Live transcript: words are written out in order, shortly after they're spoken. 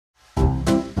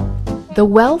The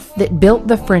wealth that built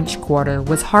the French Quarter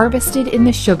was harvested in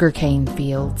the sugarcane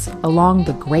fields along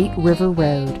the Great River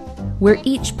Road, where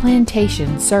each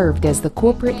plantation served as the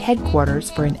corporate headquarters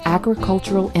for an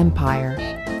agricultural empire.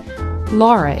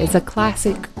 Laura is a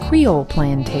classic Creole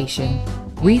plantation,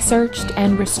 researched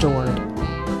and restored.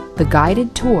 The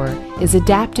guided tour is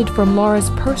adapted from Laura's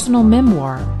personal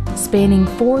memoir, spanning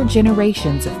 4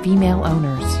 generations of female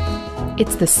owners.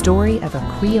 It's the story of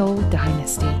a Creole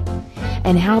dynasty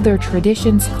and how their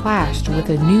traditions clashed with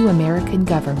a new American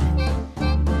government.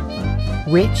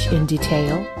 Rich in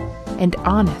detail and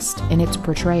honest in its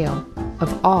portrayal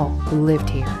of all who lived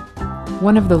here.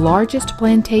 One of the largest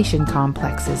plantation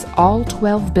complexes, all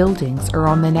 12 buildings are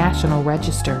on the National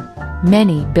Register,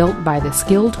 many built by the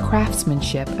skilled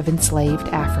craftsmanship of enslaved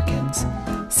Africans.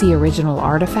 See original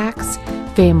artifacts,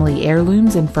 family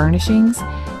heirlooms and furnishings,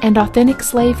 and authentic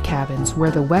slave cabins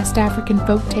where the West African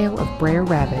folktale of Brer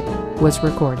Rabbit was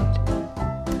recorded.